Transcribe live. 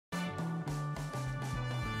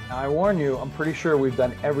I warn you, I'm pretty sure we've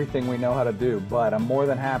done everything we know how to do, but I'm more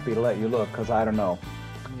than happy to let you look because I don't know.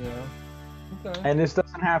 Yeah. Okay. And this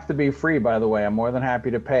doesn't have to be free, by the way. I'm more than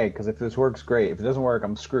happy to pay because if this works, great. If it doesn't work,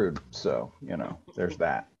 I'm screwed. So, there's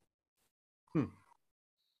that. Hmm.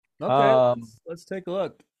 Okay. Um, Let's take a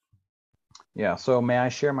look. yeah, so may I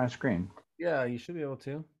share my screen? Yeah, you should be able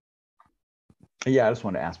to. Yeah, I just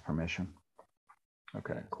want to ask permission.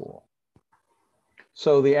 Okay, cool.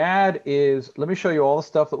 So the ad is, let me show you all the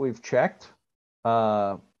stuff that we've checked.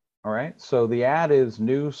 All right, so the ad is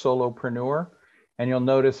new solopreneur, and you'll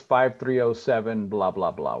notice 5307, blah,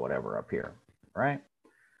 blah, blah, whatever up here, right?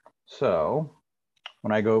 So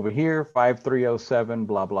when I go over here, 5307,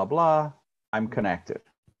 blah, blah, blah, I'm connected.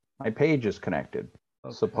 My page is connected,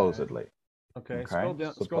 Okay. supposedly. Okay. Okay,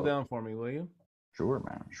 Scroll down for me, will you? Sure,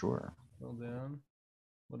 man, sure. Scroll down.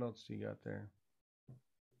 What else do you got there?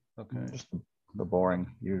 Okay. Just the boring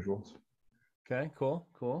usuals. Okay, cool,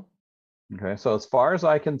 cool. Okay, so as far as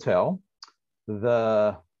I can tell,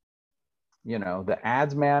 the the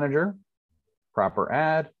ads manager, proper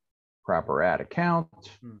ad account,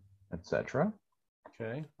 Hmm. etc.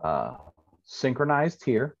 Okay. Synchronized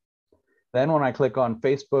here. Then when I click on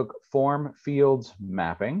Facebook form fields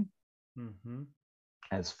mapping, Mm-hmm.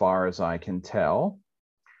 as far as I can tell,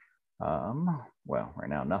 well, right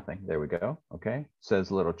now, nothing. There we go. Okay. It says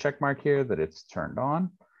a little check mark here that it's turned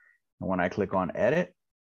on. And when I click on edit,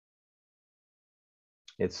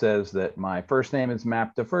 it says that my first name is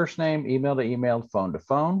mapped to first name, email to email, phone to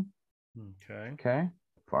phone. Okay. Okay.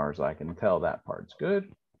 As far as I can tell, that part's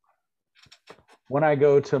good. When I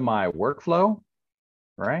go to my workflow,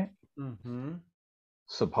 right? Mm-hmm.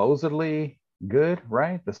 Supposedly good,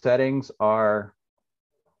 right? The settings are,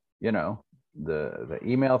 the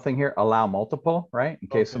email thing here, allow multiple, right? In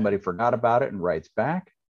case Okay. somebody forgot about it and writes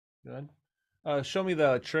back. Good. Show me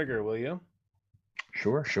the trigger, will you?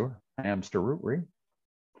 Sure, sure. Hamster root read.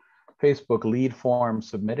 Facebook lead form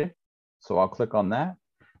submitted. So I'll click on that.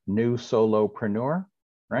 New solopreneur,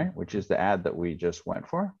 right? Which is the ad that we just went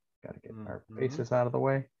for. Got to get our Mm-hmm. faces out of the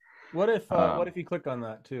way. What if you click on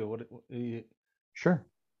that too? Sure.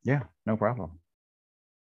 Yeah, no problem.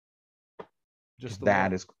 Just the one?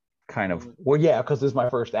 That is kind of, Only, well, yeah, because this is my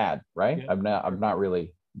first ad, right? yeah. I've not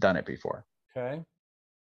really done it before. Okay.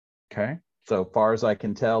 Okay. So far as I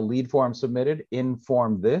can tell, lead form submitted,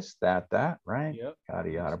 inform this, that, right? Yep. Yada,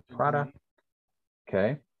 Looks yada, good to product. me.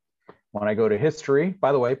 Okay. When I go to history,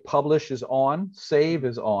 by the way, publish is on, save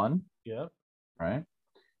is on, Yep. right?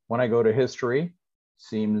 When I go to history,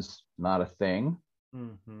 seems not a thing.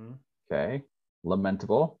 Mm-hmm. Okay.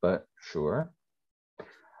 Lamentable, but sure.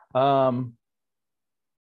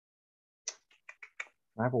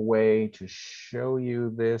 I have a way to show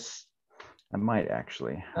you this. I might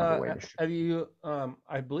actually have a way to show. Have you?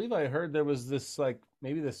 I believe I heard there was this like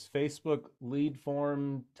maybe this Facebook lead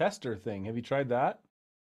form tester thing. Have you tried that?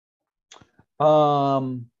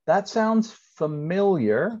 That sounds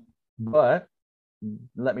familiar, but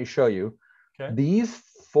let me show you. Okay. These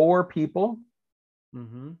four people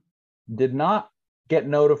Mm-hmm. did not get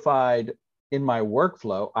notified in my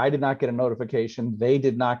workflow. I did not get a notification. They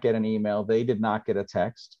did not get an email. They did not get a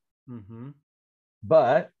text. Mm-hmm.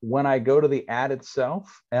 But when I go to the ad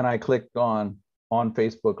itself and I click on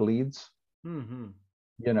Facebook leads,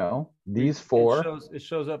 Mm-hmm. these four, It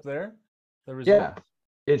shows up there, the yeah, results.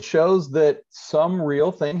 it shows that some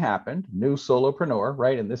real thing happened, new solopreneur,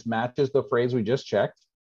 right? And this matches the phrase we just checked,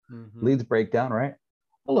 Mm-hmm. leads breakdown, right?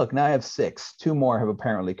 Well, look, now I have six. Two more have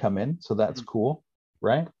apparently come in, so that's cool,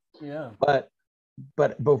 right? Yeah. But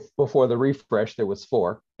before the refresh, there was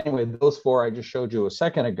four. Anyway, those four I just showed you a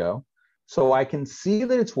second ago. So Okay. I can see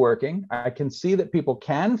that it's working. I can see that people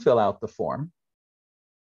can fill out the form.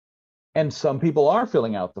 And some people are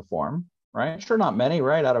filling out the form, right? Sure, not many,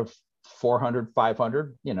 right? Out of 400,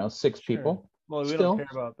 500, six Sure. people Well, we don't care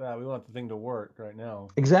still. about that. We want the thing to work right now.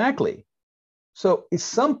 Exactly. So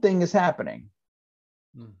something is happening,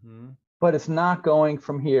 Mm-hmm. but it's not going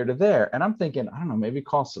from here to there. And I'm thinking, I don't know, maybe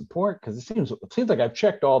call support because it seems like I've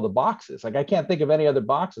checked all the boxes. Like I can't think of any other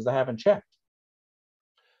boxes I haven't checked.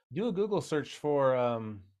 Do a Google search for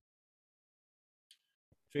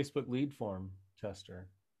Facebook lead form tester.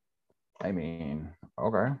 I mean,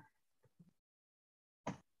 okay.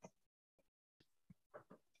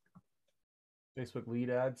 Facebook lead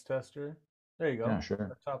ads tester. There you Yeah, go. sure.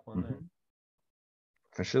 The top one there. Mm-hmm.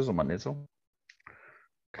 Fascism and ism.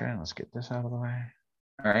 Okay, let's get this out of the way.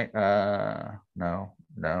 All right. No,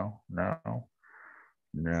 no, no,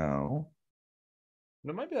 no.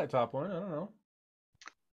 It might be that top one. I don't know.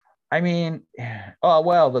 I mean, oh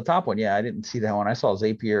well, the top one, yeah, I didn't see that one. I saw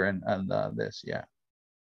Zapier and this, yeah.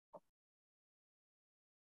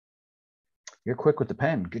 You're quick with the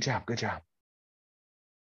pen. Good job. Good job.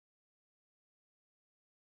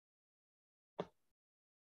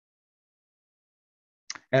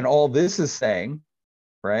 And all this is saying,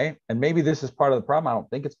 right? And maybe this is part of the problem. I don't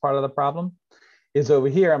think it's part of the problem. Is over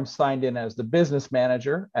here, I'm signed in as the business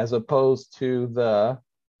manager as opposed to the,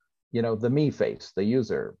 the me face, the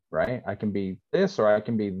user, right? I can be this or I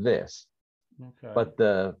can be this. Okay. But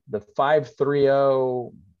the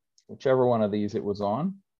 530, whichever one of these it was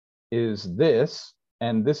on, is this,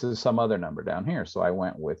 and this is some other number down here. So I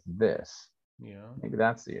went with this. Yeah. Maybe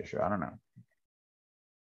that's the issue. I don't know.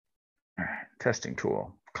 All right, testing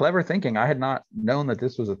tool. Clever thinking. I had not known that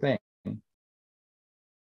this was a thing.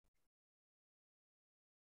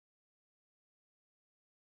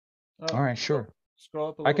 Oh, All right, sure. scroll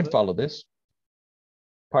up a I little can bit. follow this.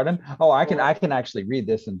 Pardon? Oh, I Scroll up. can actually read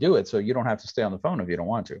this and do it, so you don't have to stay on the phone if you don't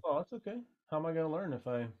want to. Oh, that's okay. How am I going to learn if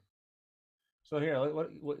I? So here,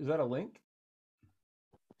 what is that a link?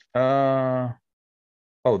 Oh,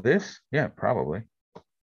 this? Yeah, probably.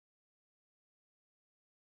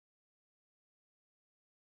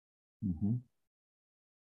 Mm-hmm.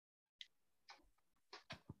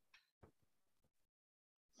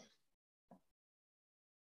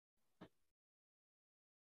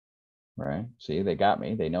 Right. See, they got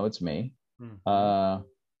me. They know it's me. Mm-hmm.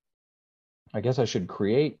 I guess I should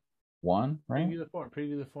create one, right? Preview the form.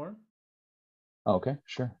 Preview the form. Oh, okay,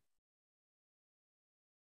 sure.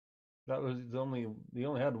 That was you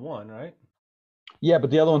only had one, right? Yeah,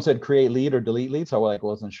 but the other one said create lead or delete lead, so I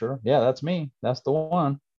wasn't sure. Yeah, that's me. That's the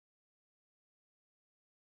one.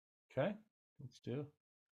 Okay, let's do.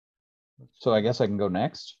 So I guess I can go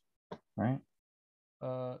next, right?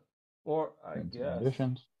 Or I Terms and guess.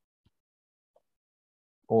 conditions.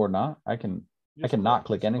 Or not. I can not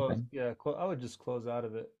click anything. Yeah, I would just close out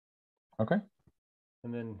of it. Okay.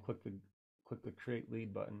 And then click the create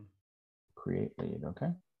lead button. Create lead. Okay.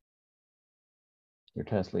 Your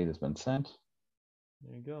test lead has been sent.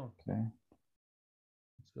 There you go. Okay.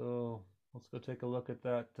 So let's go take a look at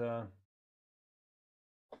that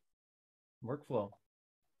workflow.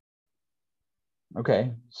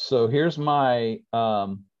 Okay. So here's my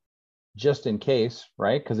just in case,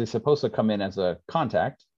 right? Because it's supposed to come in as a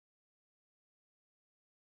contact,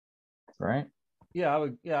 right? Yeah, I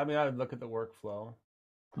would. Yeah, I mean, I would look at the workflow.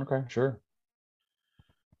 Okay, sure.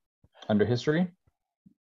 Under history?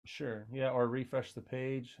 Sure. Yeah, or refresh the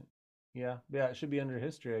page. Yeah, it should be under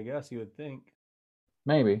history, I guess you would think.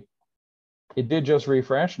 Maybe. It did just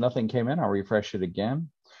refresh. Nothing came in. I'll refresh it again,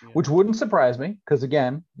 Yeah. which wouldn't surprise me because,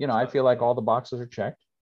 again, I feel like all the boxes are checked.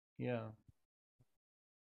 Yeah.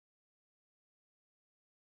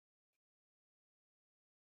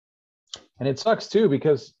 And it sucks too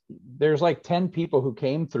because there's like 10 people who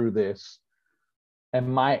came through this,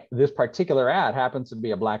 and this particular ad happens to be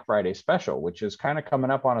a Black Friday special, which is kind of coming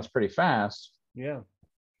up on us pretty fast. Yeah.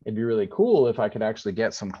 It'd be really cool if I could actually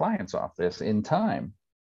get some clients off this in time.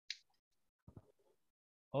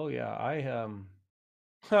 Oh yeah, you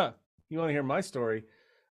want to hear my story?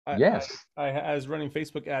 Yes. I was running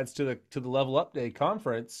Facebook ads to the Level Up Day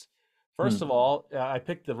conference. First of all, I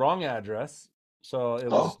picked the wrong address, so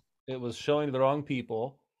it was showing the wrong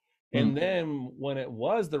people. And then when it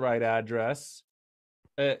was the right address,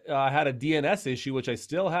 I had a DNS issue, which I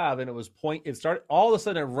still have, and it started all of a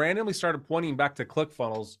sudden it randomly started pointing back to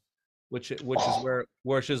ClickFunnels, which is where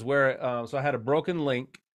so I had a broken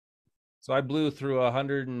link. So I blew through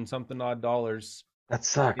 $100 and something odd dollars. That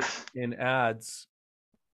sucks. In ads,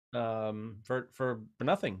 for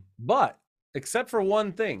nothing. But except for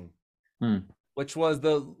one thing, which was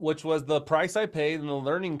the price I paid in the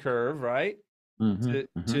learning curve, right?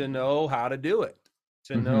 To know how to do it,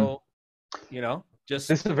 to know, just.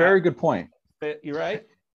 This is a very good point. You're right.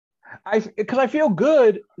 Because I feel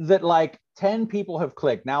good that like 10 people have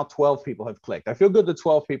clicked. Now 12 people have clicked. I feel good that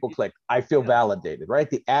 12 people clicked. I feel validated, right?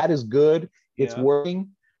 The ad is good. It's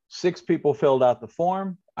working. 6 people filled out the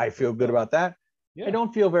form. I feel good about that. Yeah. I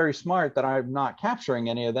don't feel very smart that I'm not capturing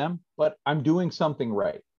any of them, but I'm doing something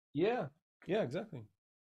right. Yeah. Yeah, exactly.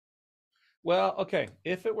 Well, okay.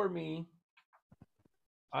 If it were me,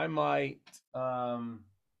 I might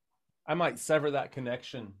sever that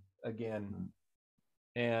connection again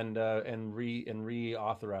and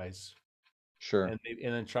reauthorize. Sure. And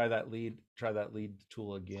then try that lead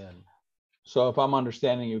tool again. So if I'm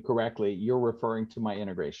understanding you correctly, you're referring to my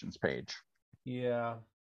integrations page. Yeah.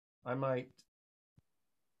 I might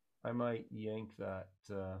yank that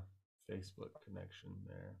Facebook connection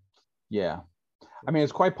there. Yeah. I mean,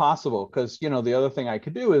 it's quite possible because, the other thing I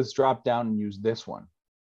could do is drop down and use this one.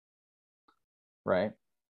 Right.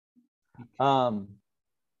 Yeah.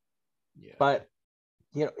 But,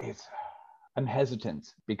 it's, I'm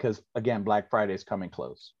hesitant because again, Black Friday is coming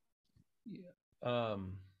close. Yeah.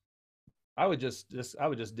 I would just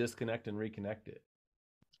disconnect and reconnect it.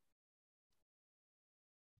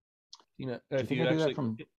 You know, Do you if think you I do that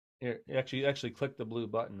from actually click the blue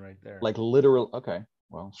button right there. like literal? Okay,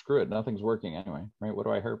 well, screw it. Nothing's working anyway, right? What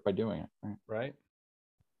do I hurt by doing it? Right. Right.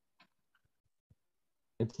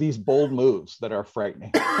 It's these bold moves that are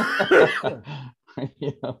frightening.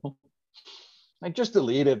 You know, like just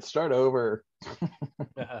delete it, start over.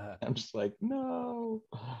 I'm just like, no.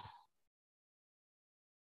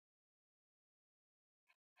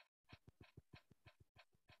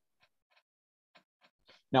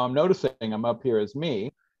 Now I'm noticing I'm up here as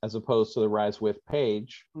me as opposed to the Rise With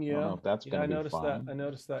page. Yeah. I don't know if that's going to be fine. I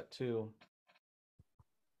noticed that too.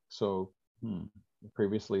 So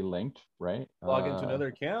previously linked, right? Log into another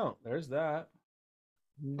account. There's that.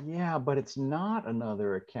 Yeah, but it's not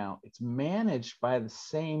another account. It's managed by the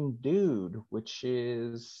same dude, which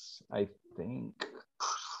is, I think,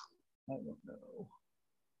 I don't know.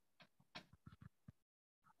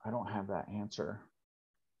 I don't have that answer.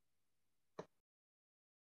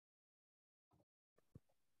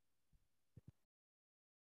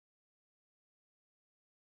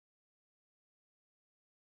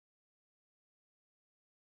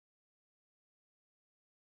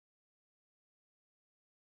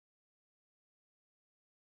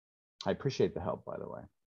 I appreciate the help, by the way.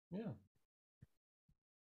 Yeah.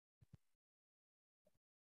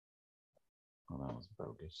 Oh, that was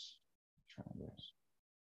bogus. Try this.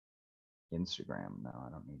 Instagram. No, I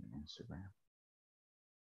don't need an Instagram.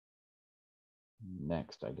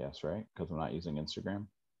 Next, I guess, right? Because I'm not using Instagram.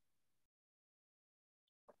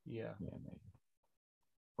 Yeah. Yeah, maybe.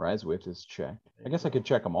 Rise With is checked. I guess I could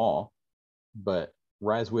check them all, but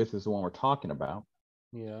Rise With is the one we're talking about.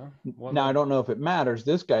 Yeah. Now, I don't know if it matters.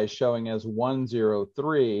 This guy's showing as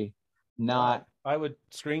 103, not. I would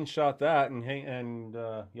screenshot that and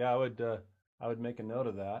yeah, I would make a note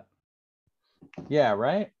of that. Yeah,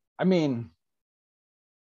 right? I mean,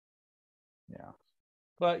 yeah.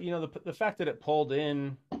 But you know, the fact that it pulled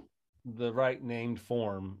in the right named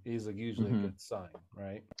form is usually a good sign,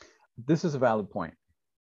 right? This is a valid point.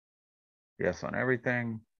 Yes on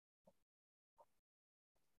everything.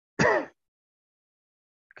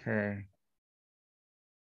 Okay.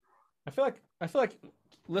 I feel like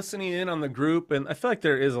listening in on the group, and I feel like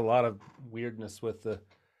there is a lot of weirdness with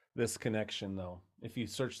this connection though. If you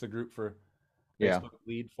search the group for Facebook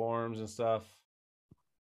lead forms and stuff,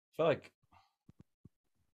 I feel like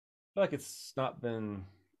it's not been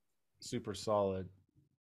super solid.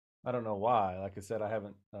 I don't know why. Like I said, I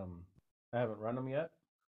haven't run them yet.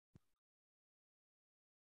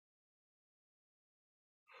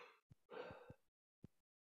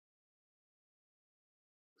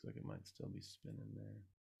 Looks like it might still be spinning there.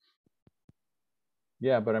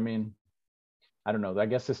 Yeah, but I mean, I don't know. I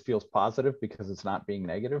guess this feels positive because it's not being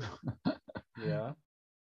negative. Yeah.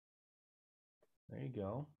 There you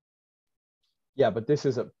go. Yeah, but this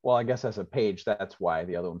is well, I guess as a page, that's why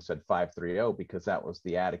the other one said 530 because that was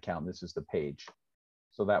the ad account. This is the page.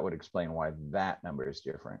 So that would explain why that number is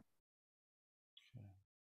different. Okay.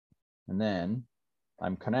 And then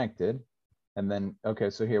I'm connected. And then, okay,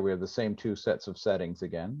 so here we have the same two sets of settings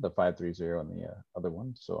again, the 530 and the other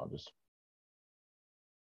one. So I'll just.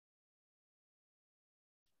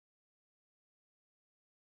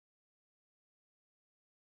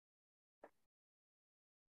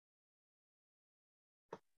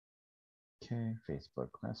 Okay, Facebook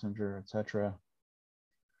Messenger, etc.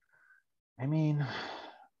 I mean,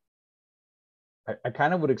 I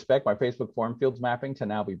kind of would expect my Facebook form fields mapping to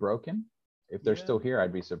now be broken. If they're still here,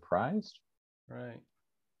 I'd be surprised. Right.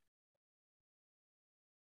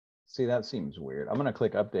 See, that seems weird. I'm going to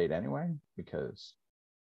click update anyway because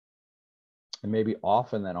it may be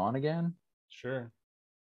off and then on again. Sure.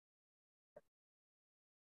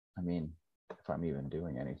 I mean, if I'm even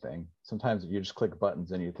doing anything. Sometimes you just click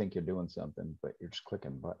buttons and you think you're doing something, but you're just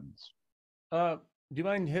clicking buttons. Do you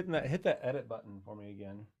mind hit that edit button for me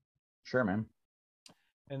again? Sure, man.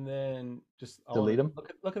 And then just delete them.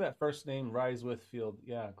 Look at that first name, Rise With field.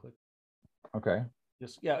 Yeah, click. Okay.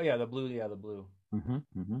 Just yeah, the blue. Yeah, the blue.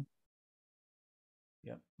 Mm-hmm.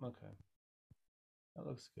 Yep. Okay. That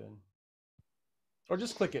looks good. Or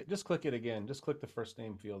just click it. Just click it again. Just click the first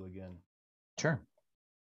name field again. Sure.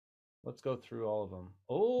 Let's go through all of them.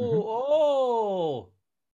 Oh,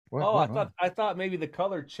 What? I thought maybe the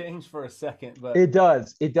color changed for a second, but it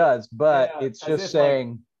does, but yeah, it's just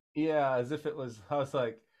saying. As if it was. I was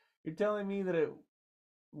like, you're telling me that it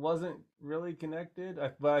wasn't really connected,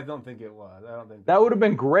 but I don't think it was. I don't think that would have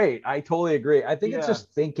been great. I totally agree. I think it's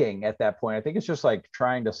just thinking at that point. I think it's just like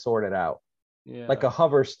trying to sort it out. like Yeah. a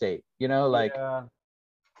hover state, like. Yeah.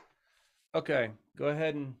 Okay. Go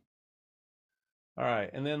ahead and all right.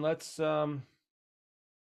 And then let's do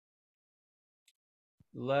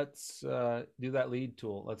that lead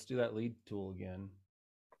tool. Let's do that lead tool again.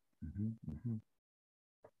 Mhm.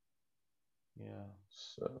 Yeah.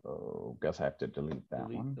 So guess I have to delete that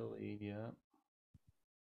Delete one. the lead, yeah.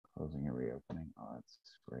 Closing and reopening. Oh, that's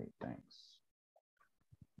great. Thanks.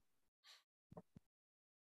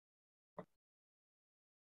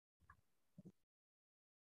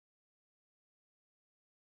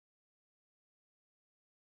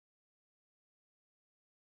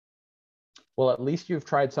 Well, at least you've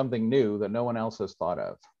tried something new that no one else has thought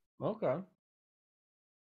of. Okay.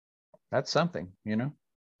 That's something,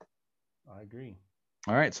 I agree.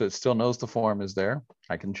 All right, so it still knows the form is there.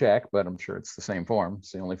 I can check, but I'm sure it's the same form.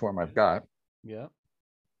 It's the only form I've got. Yeah.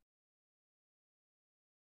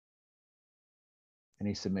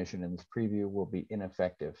 Any submission in this preview will be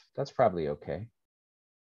ineffective. That's probably okay.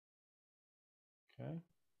 Okay.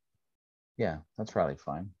 Yeah, that's probably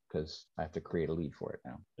fine because I have to create a lead for it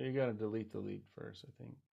now. You got to delete the lead first, I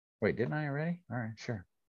think. Wait, didn't I already? All right, sure.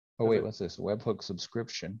 Oh, That's wait, it. what's this? Webhook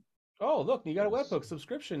subscription. Oh, look, you got a Yes. webhook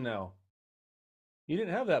subscription now. You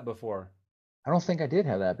didn't have that before. I don't think I did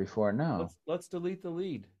have that before. No. Let's delete the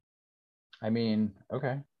lead. I mean,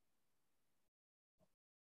 okay.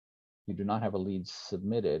 You do not have a lead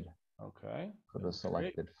submitted Okay. for the Then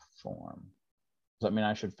selected form. Does that mean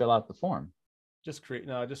I should fill out the form? just create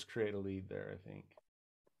a lead there, I think.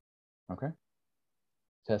 Okay.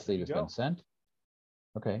 Test There lead you has go. been sent.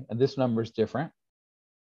 Okay, and this number is different.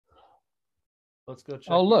 Let's go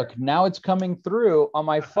check. Oh, look, now it's coming through on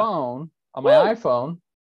my phone, on my iPhone.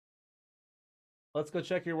 Let's go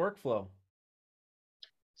check your workflow.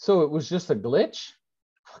 So it was just a glitch?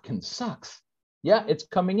 Fucking sucks. Yeah, it's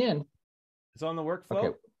coming in. It's on the workflow.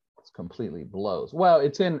 Okay, it's completely blows. Well,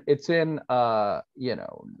 it's in lead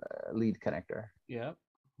connector. Yeah,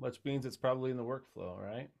 which means it's probably in the workflow,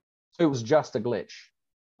 right? So it was just a glitch.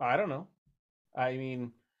 I don't know. I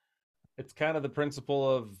mean, it's kind of the principle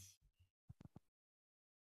of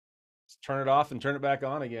turn it off and turn it back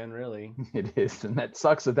on again, really. It is, and that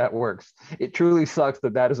sucks that works. It truly sucks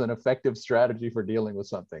that is an effective strategy for dealing with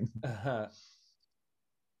something.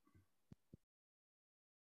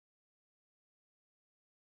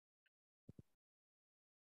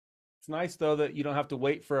 It's nice though that you don't have to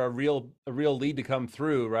wait for a real lead to come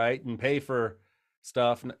through, right? And pay for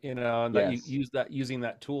stuff, and that you Yes. using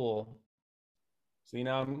that tool. So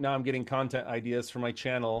now I'm getting content ideas for my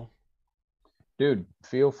channel. Dude,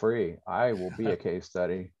 feel free. I will be a case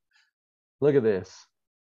study. Look at this.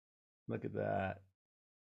 Look at that.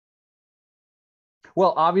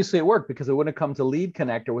 Well, obviously it worked because it wouldn't have come to lead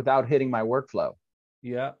connector without hitting my workflow.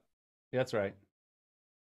 Yeah, that's right.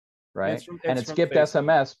 Right. And it from skipped Facebook.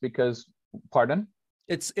 SMS because, pardon?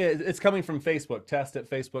 It's coming from Facebook,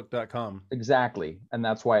 test@facebook.com. Exactly. And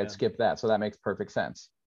that's why it skipped that. So that makes perfect sense.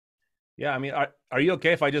 Yeah, I mean, are you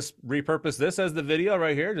okay if I just repurpose this as the video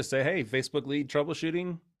right here? Just say, hey, Facebook lead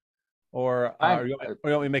troubleshooting, or you want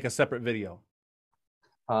me to make a separate video?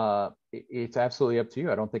 It's absolutely up to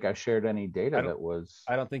you. I don't think I shared any data that was.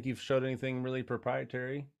 I don't think you've showed anything really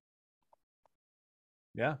proprietary.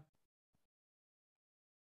 Yeah.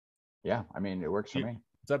 Yeah, I mean, it works for me.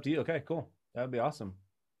 It's up to you. Okay, cool. That would be awesome.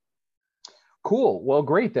 Cool. Well,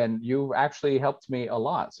 great. Then you actually helped me a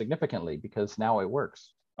lot, significantly, because now it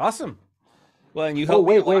works. Awesome. Well, and you helped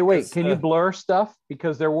me. Wait. Can you blur stuff?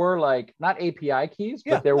 Because there were not API keys,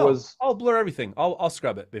 but there was. I'll blur everything. I'll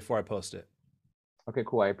scrub it before I post it. Okay,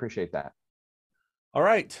 cool. I appreciate that. All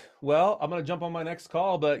right. Well, I'm going to jump on my next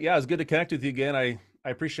call, but yeah, it's good to connect with you again. I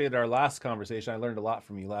appreciated our last conversation. I learned a lot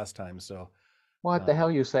from you last time. So what the hell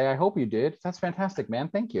you say? I hope you did. That's fantastic, man.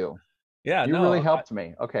 Thank you. Yeah, you really helped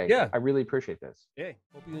me. Okay. Yeah. I really appreciate this. Hey,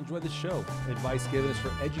 hope you enjoyed the show. Advice given is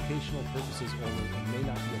for educational purposes only and may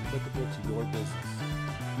not be applicable to your business.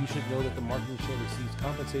 You should know that the Marketing Show receives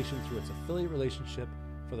compensation through its affiliate relationship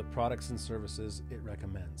for the products and services it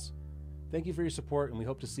recommends. Thank you for your support, and we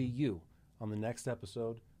hope to see you on the next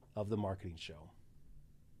episode of The Marketing Show.